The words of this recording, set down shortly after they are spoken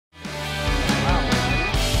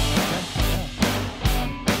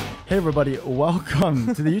Hey everybody,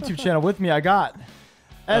 welcome to the YouTube channel. With me, I got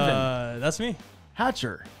Evan. That's me.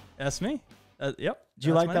 Hatcher. That's me. Yep. Did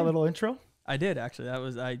you like that little intro? I did actually.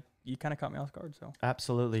 You kind of caught me off guard. So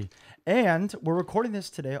absolutely. And we're recording this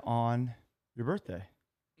today on your birthday.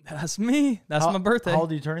 That's me. That's my birthday. How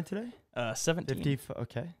old are you turning today? 17. 50.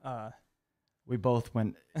 Okay. We both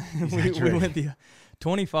went. we went the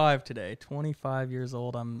 25 today. 25 years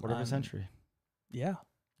old. Quarter of a century. Yeah.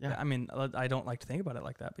 Yeah. I mean, I don't like to think about it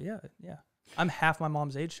like that, but yeah. I'm half my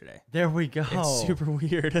mom's age today. There we go. It's super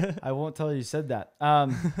weird. I won't tell you said that.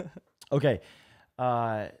 Okay.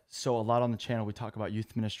 So a lot on the channel, we talk about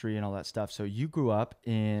youth ministry and all that stuff. So you grew up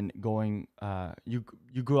in going, you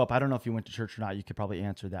grew up, I don't know if you went to church or not. You could probably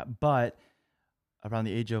answer that, but around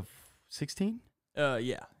the age of 16? Yeah.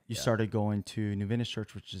 You started going to New Vintage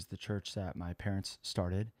Church, which is the church that my parents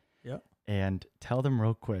started. Yep. And tell them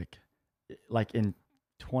real quick, like in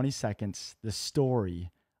 20 seconds, the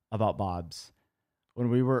story about Bob's.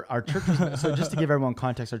 When we were, our church was, so just to give everyone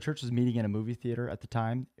context, our church was meeting in a movie theater at the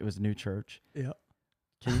time. It was a new church. Yeah.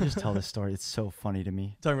 Can you just tell this story? It's so funny to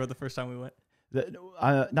me. Talking about the first time we went?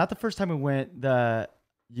 Not the first time we went.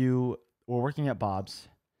 You were working at Bob's,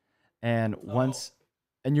 and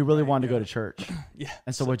and you really wanted to go to church. Yeah.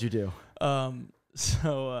 And so what'd you do?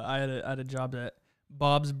 I had a job at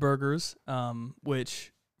Bob's Burgers,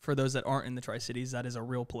 which for those that aren't in the Tri-Cities, that is a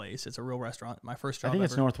real place. It's a real restaurant. My first job I think ever.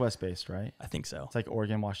 it's Northwest based, right? I think so. It's like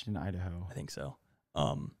Oregon, Washington, Idaho. I think so.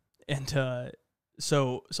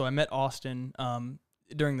 So I met Austin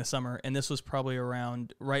during the summer, and this was probably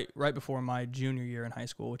around right before my junior year in high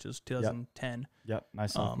school, which was 2010. Yep, my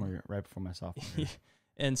sophomore year, right before my sophomore year.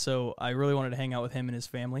 And so I really wanted to hang out with him and his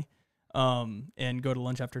family, and go to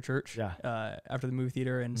lunch after church. Yeah. After the movie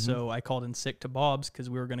theater, and so I called in sick to Bob's because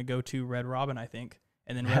we were going to go to Red Robin, I think.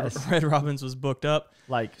 And then Red Robin's was booked up.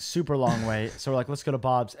 Like super long wait. So we're like, let's go to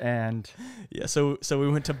Bob's. And yeah, so we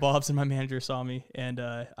went to Bob's and my manager saw me and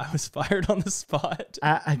I was fired on the spot.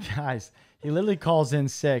 Guys, he literally calls in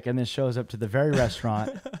sick and then shows up to the very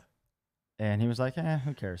restaurant. And he was like,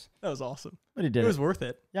 who cares? That was awesome. But he did. It was worth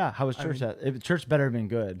it. Yeah. How was church? Church better have been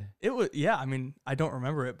good. It was, yeah. I mean, I don't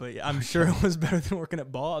remember it, but I'm sure it was better than working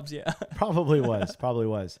at Bob's. Yeah. Probably was.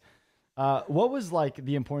 What was like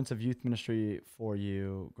the importance of youth ministry for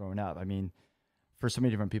you growing up? I mean, for so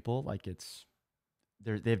many different people, like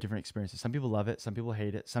they have different experiences. Some people love it. Some people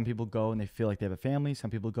hate it. Some people go and they feel like they have a family.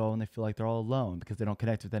 Some people go and they feel like they're all alone because they don't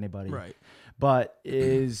connect with anybody. Right. But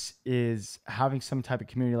is having some type of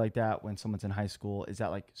community like that when someone's in high school, is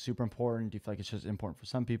that like super important? Do you feel like it's just important for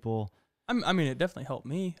some people? I mean, it definitely helped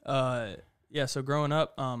me. Yeah. So growing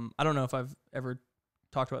up, I don't know if I've ever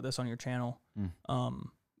talked about this on your channel.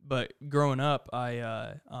 But growing up,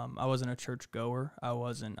 I wasn't a church goer. I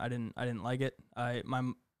didn't like it.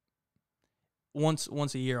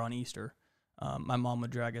 Once a year on Easter, my mom would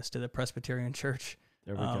drag us to the Presbyterian church.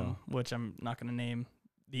 There we go. Which I'm not going to name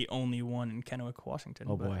the only one in Kennewick, Washington.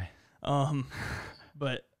 Oh boy.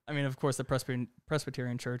 But I mean, of course, the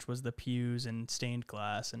Presbyterian church was the pews and stained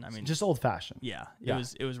glass, and I mean, just old fashioned. Yeah,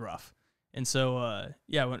 it was rough. And so,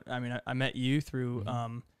 I met you through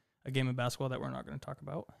a game of basketball that we're not going to talk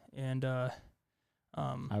about. And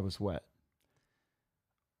I was wet.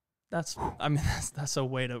 That's a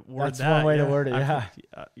way to word that's that. That's one way to word it, yeah.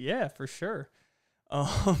 Yeah, for sure.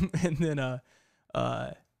 And then,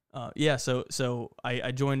 so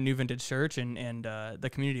I joined New Vintage Church, and the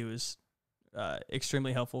community was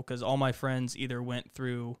extremely helpful because all my friends either went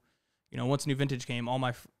through, once New Vintage came, all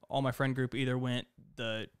my friend group either went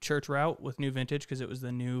the church route with New Vintage because it was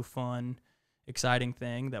the new, fun, exciting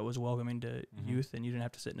thing that was welcoming to youth and you didn't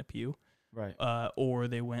have to sit in a pew. Right. Or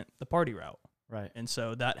they went the party route. Right. And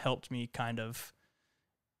so that helped me kind of,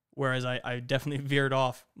 whereas I definitely veered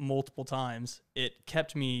off multiple times, it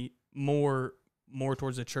kept me more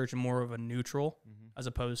towards the church and more of a neutral as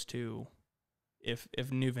opposed to if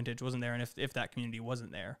New Vintage wasn't there and if that community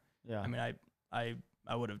wasn't there. Yeah. I mean,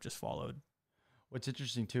 I would have just followed. What's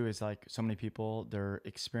interesting too is like so many people, their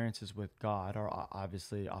experiences with God are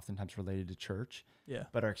obviously oftentimes related to church. Yeah.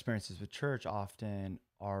 But our experiences with church often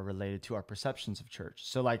are related to our perceptions of church.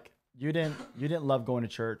 So like you didn't love going to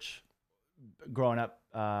church growing up,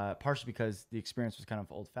 partially because the experience was kind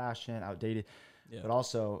of old fashioned, outdated. Yeah. But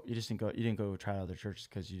also you didn't go try out other churches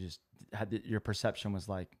because you just had your perception was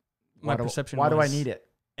like, why do I need it?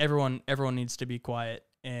 Everyone needs to be quiet.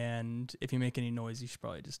 And if you make any noise, you should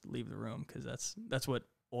probably just leave the room because that's what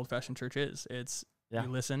old-fashioned church is. It's you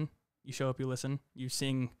listen, you show up, you listen, you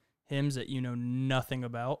sing hymns that you know nothing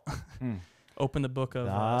about. Open the book of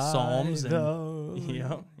Psalms. Yep.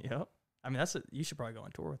 I mean, you should probably go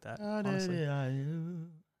on tour with that, honestly.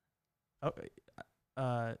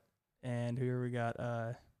 And here we got,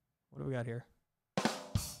 what do we got here?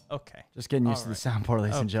 Okay. Just getting used to the soundboard,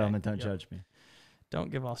 ladies and gentlemen. Don't judge me. Don't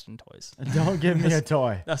give Austin toys. Don't give me a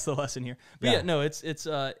toy. That's the lesson here. But yeah, no,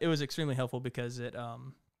 it was extremely helpful because it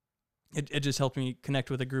just helped me connect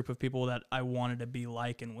with a group of people that I wanted to be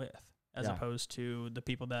like and with, as opposed to the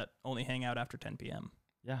people that only hang out after 10 p.m.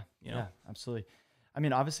 Yeah, you know? Yeah, absolutely. I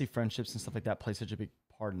mean, obviously friendships and stuff like that play such a big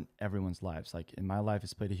part in everyone's lives. Like in my life,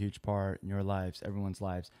 it's played a huge part. In your lives, everyone's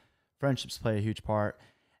lives. Friendships play a huge part.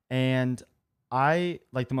 And the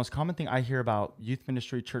most common thing I hear about youth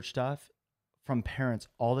ministry, church stuff from parents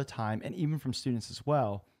all the time, and even from students as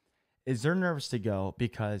well, is they're nervous to go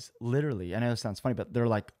because literally, I know it sounds funny, but they're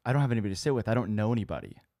like, I don't have anybody to sit with. I don't know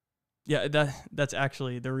anybody. Yeah, that's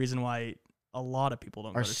actually the reason why a lot of people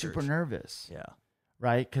don't go to church. Are super nervous. Yeah.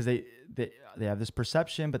 Right? Because they have this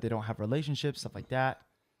perception, but they don't have relationships, stuff like that.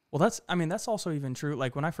 Well, that's also even true.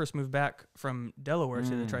 Like when I first moved back from Delaware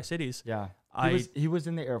to the Tri-Cities. Yeah. He was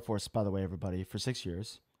in the Air Force, by the way, everybody, for 6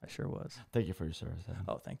 years. I sure was. Thank you for your service.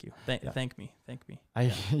 Oh, thank you. Thank me.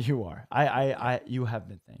 You are. You have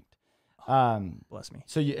been thanked. Bless me.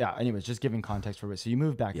 So anyways, just giving context for it. So you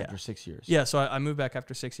moved back after 6 years. Yeah. So I moved back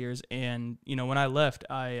after 6 years, and when I left,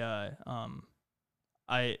 I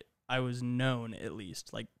was known, at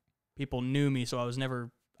least, like people knew me. So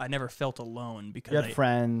I never felt alone because you had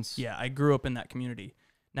friends. Yeah. I grew up in that community.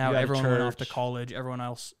 Now everyone went off to college. Everyone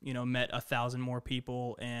else, met 1,000 more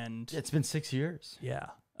people, and it's been 6 years. Yeah.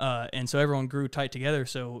 And so everyone grew tight together.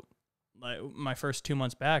 So like my first 2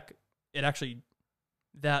 months back, it actually,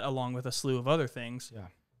 that along with a slew of other things,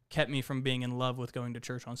 kept me from being in love with going to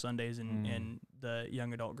church on Sundays and the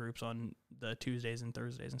young adult groups on the Tuesdays and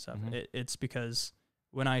Thursdays and stuff. It's because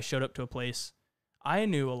when I showed up to a place, I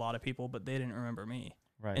knew a lot of people, but they didn't remember me.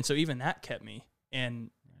 Right. And so even that kept me. And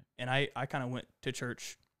I kind of went to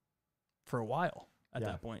church for a while at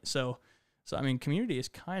that point. So I mean, community is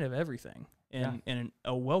kind of everything. And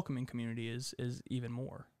a welcoming community is even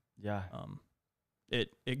more. Yeah.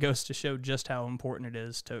 It goes to show just how important it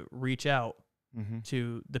is to reach out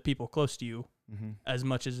to the people close to you as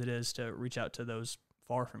much as it is to reach out to those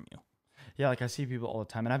far from you. Yeah, like I see people all the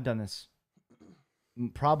time, and I've done this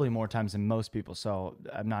probably more times than most people, so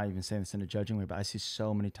I'm not even saying this in a judging way, but I see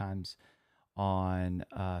so many times on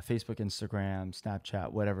Facebook, Instagram,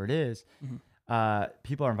 Snapchat, whatever it is,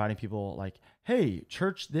 people are inviting people like, hey,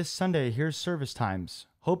 church this Sunday, here's service times.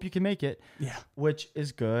 Hope you can make it. Yeah. Which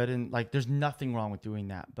is good. And like, there's nothing wrong with doing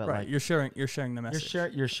that. But like you're sharing the message.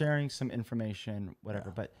 You're sharing some information,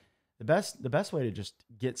 whatever. Yeah. But the best way to just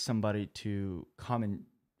get somebody to come and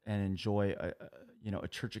enjoy a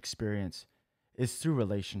church experience is through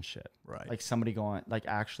relationship. Right. Like somebody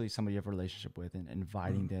actually somebody you have a relationship with and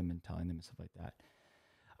inviting them and telling them and stuff like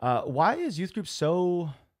that. Why is youth group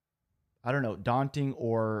so, I don't know, daunting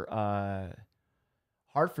or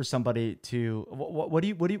hard for somebody to,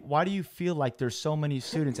 why do you feel like there's so many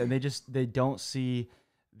students and they don't see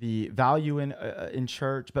the value in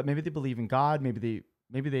church, but maybe they believe in God, maybe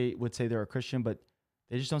they would say they're a Christian, but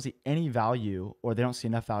they just don't see any value, or they don't see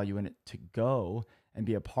enough value in it to go and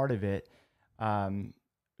be a part of it. Why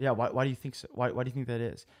do you think so? Why do you think that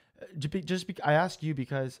is? I ask you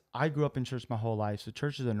because I grew up in church my whole life, so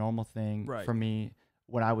church is a normal thing for me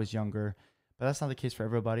when I was younger. But that's not the case for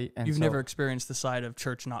everybody. And you've never experienced the side of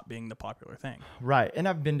church not being the popular thing. Right. And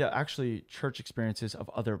I've been to actually church experiences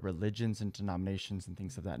of other religions and denominations and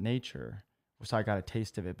things of that nature. So I got a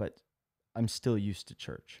taste of it, but I'm still used to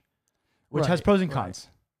church, which has pros and cons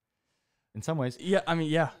in some ways. Yeah. I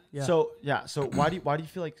mean, yeah. So why do you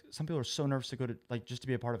feel like some people are so nervous to go to, like, just to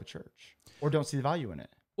be a part of a church or don't see the value in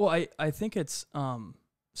it? Well, I think it's,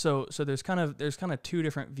 so there's kind of two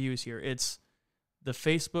different views here. It's the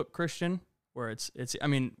Facebook Christian, where it's, I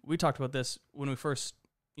mean, we talked about this when we first,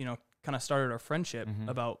 kind of started our friendship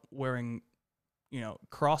about wearing,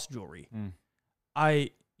 cross jewelry.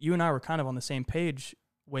 You and I were kind of on the same page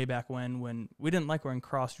way back when we didn't like wearing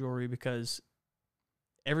cross jewelry because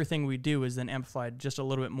everything we do is then amplified just a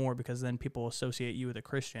little bit more because then people associate you with a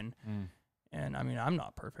Christian. And I mean, I'm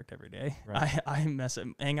not perfect every day. Right. I mess up.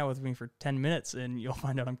 Hang out with me for 10 minutes and you'll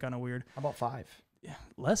find out I'm kind of weird. How about 5? Yeah,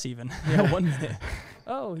 less even. Yeah, 1 minute.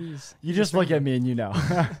 Oh, you just look at me and you know.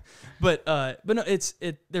 But no,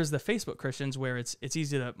 there's the Facebook Christians where it's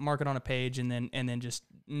easy to mark it on a page and then just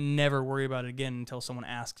never worry about it again until someone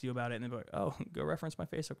asks you about it and they're like, oh, go reference my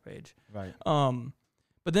Facebook page. Right.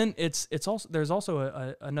 But then it's also, there's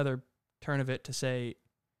also another turn of it to say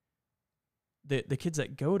the kids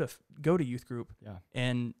that go to youth group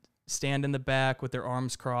and stand in the back with their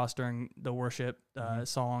arms crossed during the worship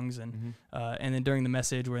songs and then during the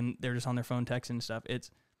message when they're just on their phone texting and stuff.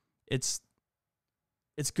 It's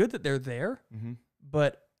it's good that they're there, Mm-hmm.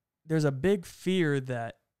 but there's a big fear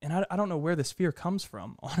that, and I don't know where this fear comes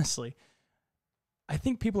from, honestly. I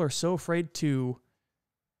think people are so afraid to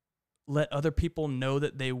let other people know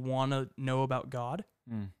that they want to know about God,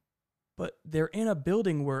 but they're in a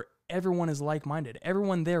building where everyone is like-minded.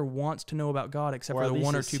 Everyone there wants to know about God, except for the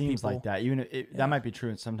one or two people. Seems like that. Even if that might be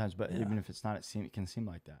true sometimes, but even if it's not, it can seem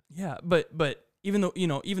like that. Yeah, but even though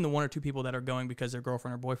even the one or two people that are going because their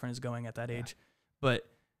girlfriend or boyfriend is going at that age, but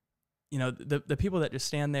the people that just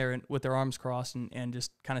stand there and with their arms crossed and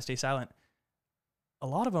just kind of stay silent, a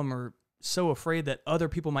lot of them are so afraid that other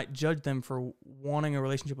people might judge them for wanting a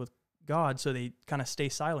relationship with God, so they kind of stay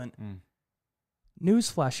silent.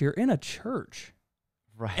 Newsflash, you're in a church.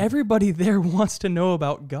 Right. Everybody there wants to know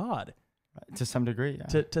about God. Right. To some degree,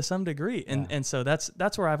 yeah. To some degree. And so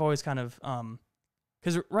that's where I've always kind of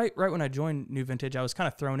because right when I joined New Vintage, I was kind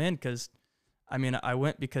of thrown in because I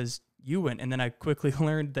went because you went, and then I quickly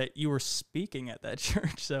learned that you were speaking at that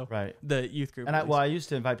church. So the youth group. And I used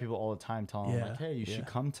to invite people all the time, telling them like, hey, you should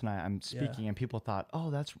come tonight. I'm speaking, and people thought,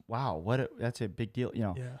 oh, that's a big deal,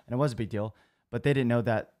 and it was a big deal, but they didn't know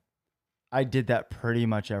that I did that pretty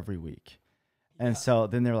much every week. And so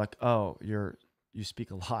then they were like, oh, you speak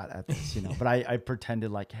a lot at this, but I pretended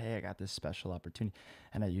like, hey, I got this special opportunity,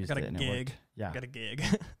 and I used it, and it worked. Yeah. I got a gig.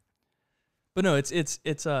 But no, it's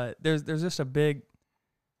there's just a big,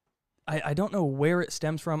 I don't know where it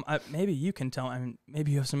stems from. Maybe you can tell,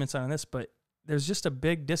 maybe you have some insight on this, but there's just a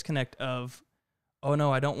big disconnect of, oh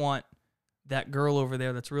no, I don't want that girl over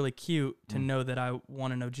there that's really cute to know that I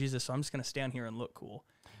want to know Jesus, so I'm just going to stand here and look cool.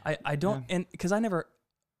 I don't, and because I never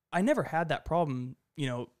had that problem,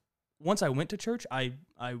 once I went to church, I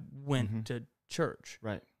went to church.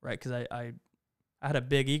 Right. Because I had a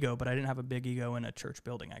big ego, but I didn't have a big ego in a church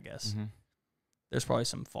building, I guess. There's probably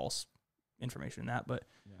some false information in that, but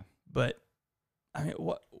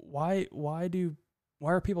why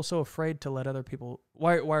are people so afraid to let other people,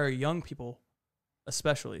 why are young people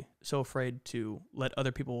especially so afraid to let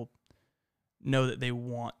other people know that they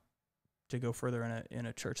want to go further in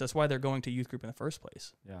a church? That's why they're going to youth group in the first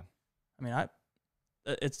place. Yeah.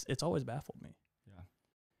 It's always baffled me. Yeah.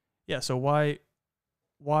 Yeah. So why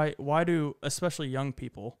do especially young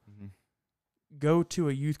people go to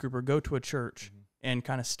a youth group or go to a church and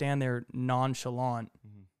kind of stand there nonchalant,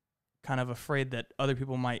 kind of afraid that other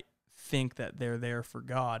people might think that they're there for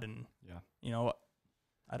God? And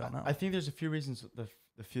I don't know. I think there's a few reasons. The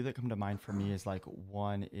few that come to mind for me is like,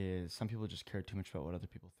 one is some people just care too much about what other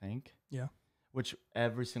people think. Yeah. Which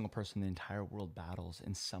every single person in the entire world battles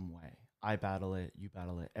in some way. I battle it, you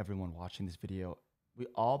battle it, everyone watching this video. We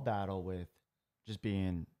all battle with just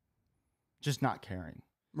not caring.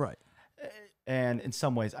 Right. And in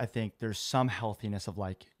some ways, I think there's some healthiness of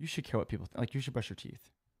like, you should care what people think. Like, you should brush your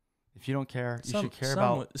teeth. If you don't care, you should care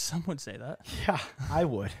about... Some would say that. Yeah, I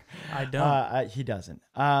would. I don't. He doesn't.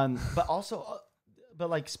 But also... But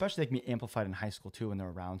like, especially like me amplified in high school too, when they're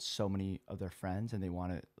around so many of their friends and they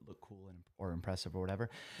want to look cool or impressive or whatever.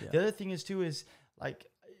 Yeah. The other thing is too, is like,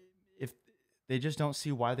 if they just don't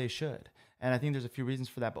see why they should. And I think there's a few reasons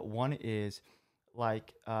for that. But one is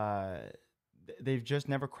like, they've just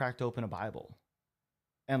never cracked open a Bible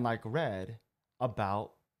and like read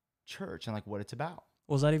about church and like what it's about.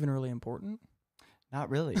 Was that even really important? Not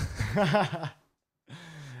really.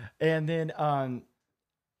 And then,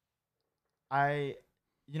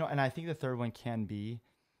 and I think the third one can be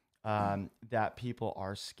that people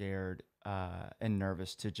are scared and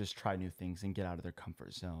nervous to just try new things and get out of their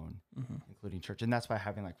comfort zone, including church. And that's why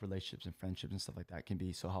having like relationships and friendships and stuff like that can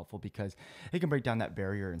be so helpful, because it can break down that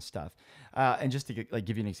barrier and stuff. And just to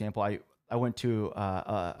give you an example, I went to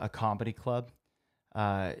a comedy club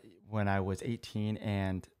when I was 18,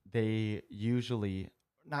 and they usually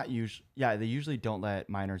don't let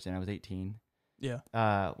minors in. I was 18. Yeah.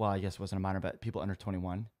 Well, I guess it wasn't a minor, but people under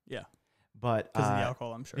 21. Yeah. But because of the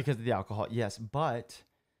alcohol, I'm sure. Because of the alcohol, yes. But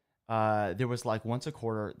there was like once a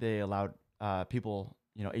quarter they allowed people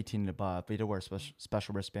 18 and above. They had to wear a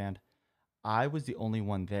special wristband. I was the only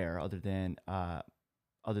one there, other than my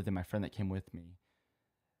friend that came with me,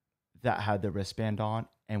 that had the wristband on,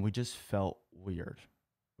 and we just felt weird.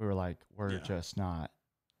 We were like, just not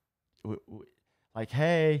like,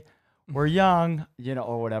 hey, we're young,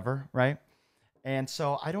 or whatever, right? And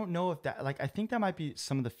so I don't know if that, like, I think that might be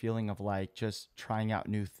some of the feeling of like just trying out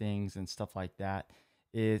new things and stuff like that.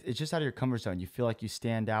 It's just out of your comfort zone. You feel like you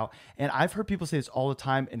stand out. And I've heard people say this all the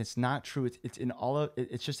time, and it's not true.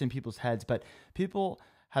 It's just in people's heads. But people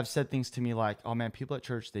have said things to me like, oh man, people at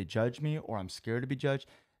church, they judge me, or I'm scared to be judged.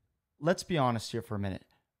 Let's be honest here for a minute.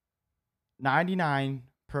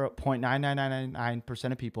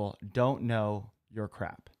 99.99999% of people don't know you're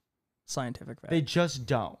crap. Scientific fact. They just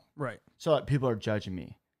don't. Right. So like, people are judging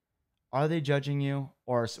me. Are they judging you,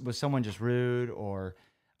 or was someone just rude? Or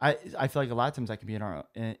I feel like a lot of times that can be in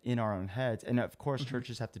our own heads. And of course,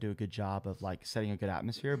 churches have to do a good job of like setting a good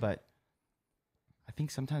atmosphere. But I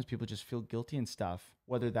think sometimes people just feel guilty and stuff,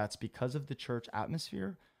 whether that's because of the church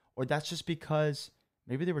atmosphere, or that's just because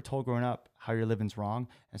maybe they were told growing up how your living's wrong,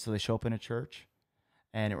 and so they show up in a church,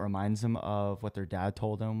 and it reminds them of what their dad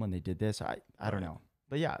told them when they did this. I don't know.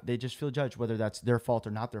 But yeah, they just feel judged, whether that's their fault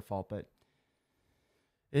or not their fault. But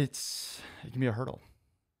it can be a hurdle,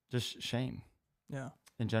 just shame. Yeah.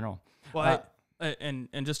 In general. Well, and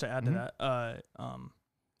just to add to that,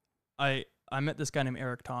 I met this guy named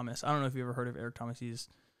Eric Thomas. I don't know if you ever heard of Eric Thomas. He's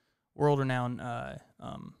world-renowned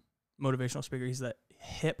motivational speaker. He's that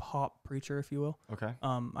hip-hop preacher, if you will. Okay.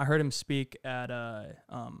 I heard him speak at I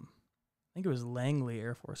think it was Langley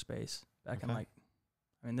Air Force Base back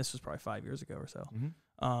in this was probably 5 years ago or so.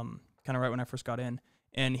 Kind of right when I first got in.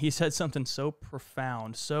 And he said something so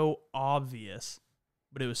profound, so obvious,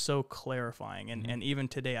 but it was so clarifying. And even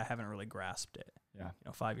today, I haven't really grasped it. Yeah.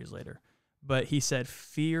 5 years later. But he said,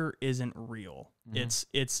 fear isn't real. It's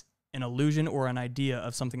an illusion or an idea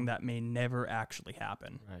of something that may never actually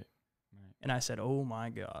happen. Right. And I said, oh my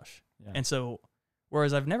gosh. Yeah. And so,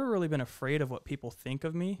 whereas I've never really been afraid of what people think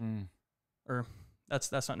of me, or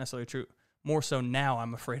that's not necessarily true. More so now,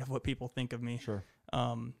 I'm afraid of what people think of me. Sure.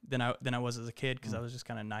 Than I was as a kid, because I was just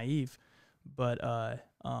kind of naive. But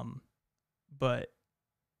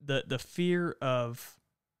the fear of,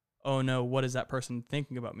 oh no, what is that person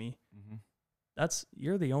thinking about me?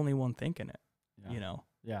 You're the only one thinking it. Yeah.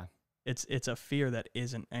 Yeah. It's a fear that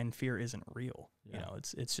isn't, and fear isn't real. Yeah.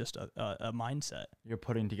 It's just a mindset. You're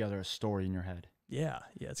putting together a story in your head. Yeah.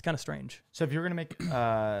 It's kind of strange. So if you're gonna make,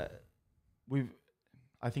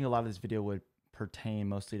 I think a lot of this video would pertain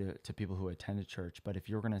mostly to people who attend a church. But if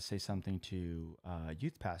you're gonna say something to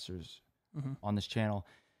youth pastors on this channel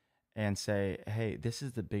and say, hey, this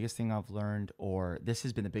is the biggest thing I've learned, or this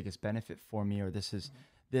has been the biggest benefit for me, or this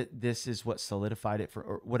is what solidified it, for,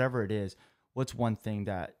 or whatever it is, what's one thing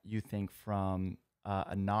that you think from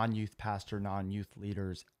a non-youth pastor, non-youth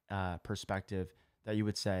leader's perspective that you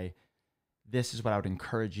would say, this is what I would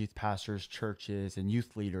encourage youth pastors, churches, and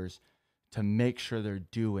youth leaders to make sure they're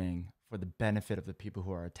doing for the benefit of the people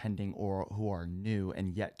who are attending or who are new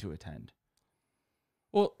and yet to attend?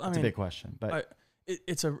 Well, it's a big question, but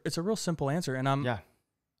it's a real simple answer. And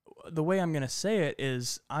the way I'm going to say it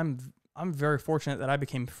is I'm very fortunate that I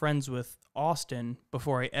became friends with Austin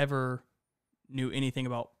before I ever knew anything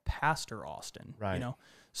about Pastor Austin. Right.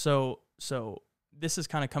 So this is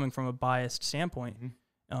kind of coming from a biased standpoint.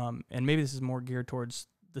 And maybe this is more geared towards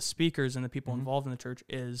the speakers and the people involved in the church.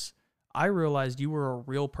 Is I realized you were a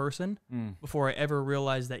real person before I ever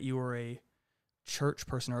realized that you were a church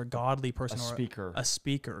person or a godly person, or a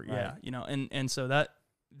speaker. Right. Yeah. And so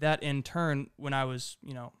that in turn, when I was,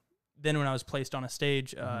 then when I was placed on a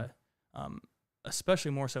stage,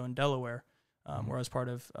 especially more so in Delaware, where I was part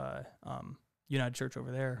of United Church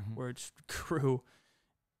over there, where it just grew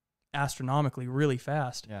astronomically really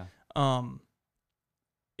fast. Yeah.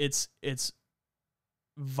 It's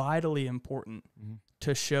vitally important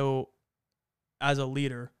to show as a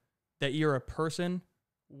leader that you're a person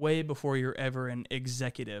way before you're ever an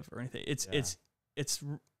executive or anything. It's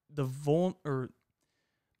the vulnerability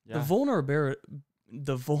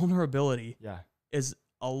is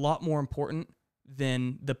a lot more important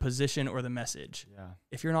than the position or the message. Yeah.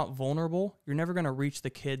 If you're not vulnerable, you're never going to reach the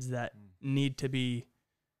kids that need to be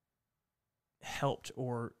helped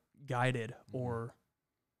or guided or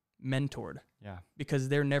mentored. Yeah. Because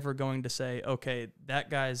they're never going to say, okay, that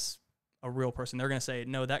guy's a real person. They're going to say,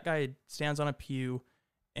 no, that guy stands on a pew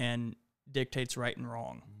and dictates right and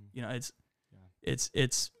wrong.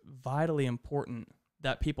 It's vitally important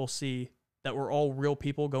that people see that we're all real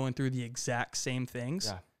people going through the exact same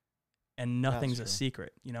things. And nothing's a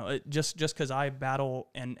secret. Just because I battle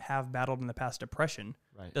and have battled in the past depression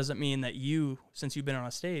doesn't mean that you, since you've been on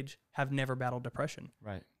a stage, have never battled depression.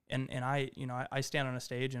 Right. And I stand on a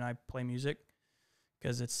stage and I play music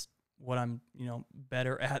because it's what I'm,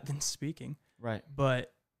 better at than speaking. Right.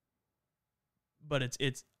 But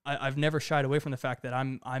I've never shied away from the fact that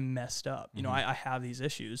I'm messed up. I have these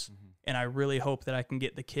issues, and I really hope that I can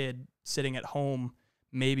get the kid sitting at home,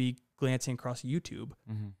 maybe glancing across YouTube,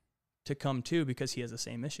 to come to, because he has the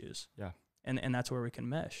same issues. Yeah. And that's where we can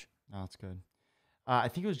mesh. Oh, that's good. I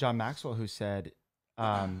think it was John Maxwell who said,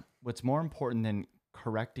 what's more important than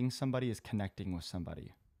correcting somebody is connecting with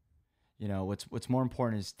somebody. What's more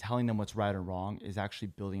important is telling them what's right or wrong, is actually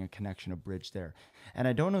building a connection, a bridge there. And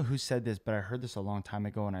I don't know who said this, but I heard this a long time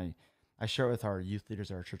ago, and I I share it with our youth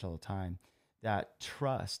leaders at our church all the time, that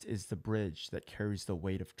trust is the bridge that carries the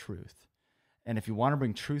weight of truth. And if you want to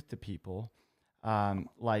bring truth to people,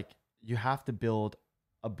 like you have to build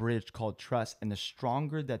a bridge called trust. And the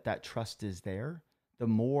stronger that trust is there, the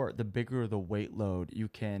bigger the weight load you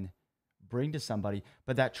can bring to somebody.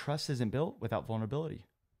 But that trust isn't built without vulnerability.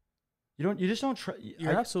 You just don't trust.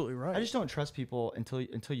 You're absolutely right. I just don't trust people until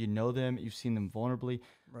you know them. You've seen them vulnerably.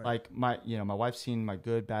 Right. Like my wife's seen my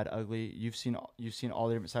good, bad, ugly. You've seen all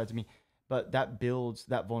the different sides of me. But that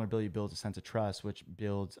vulnerability builds a sense of trust, which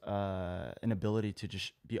builds an ability to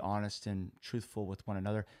just be honest and truthful with one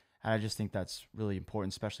another. And I just think that's really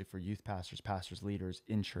important, especially for youth pastors, leaders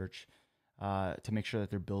in church, to make sure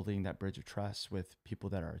that they're building that bridge of trust with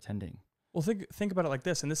people that are attending. Well, think about it like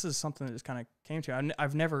this, and this is something that just kind of came to me.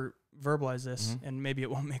 I've never verbalized this, mm-hmm. and maybe it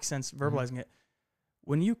won't make sense verbalizing mm-hmm. it.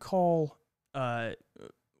 When you call, like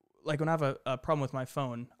when I have a problem with my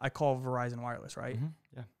phone, I call Verizon Wireless, right? Mm-hmm.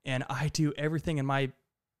 Yeah. And I do everything in my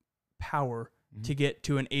power mm-hmm. to get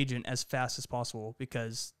to an agent as fast as possible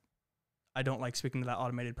because I don't like speaking to that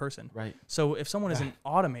automated person. Right. So if someone isn't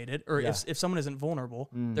automated or if someone isn't vulnerable,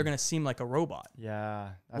 they're going to seem like a robot.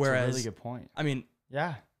 Yeah. That's a really good point. I mean,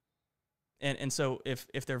 yeah. And so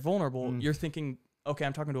if they're vulnerable, you're thinking, okay,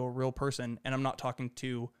 I'm talking to a real person and I'm not talking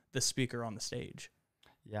to the speaker on the stage.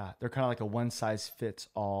 Yeah. They're kind of like a one size fits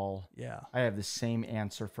all. Yeah. I have the same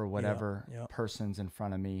answer for whatever person's in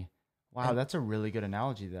front of me. Wow. That's a really good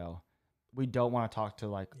analogy though. We don't want to talk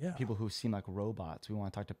to people who seem like robots. We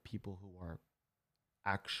want to talk to people who are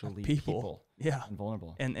actually people. Yeah. And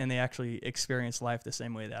vulnerable. And they actually experience life the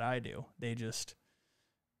same way that I do. They just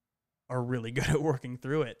are really good at working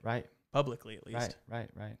through it. Right. Publicly, at least. Right.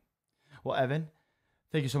 Well, Evan,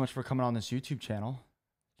 thank you so much for coming on this YouTube channel.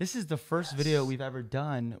 This is the first video we've ever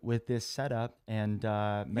done with this setup, and you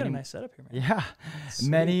got a nice setup here, man. Yeah,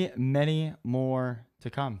 Sweet. many more to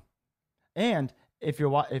come. And if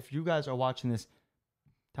you guys are watching this,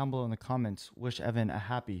 down below in the comments, wish Evan a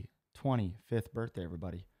happy 25th birthday,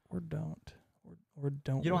 everybody. Or don't. Or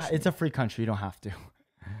don't. You don't. It's a free country. You don't have to.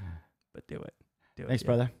 But do it. Thanks,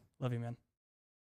 brother. Love you, man.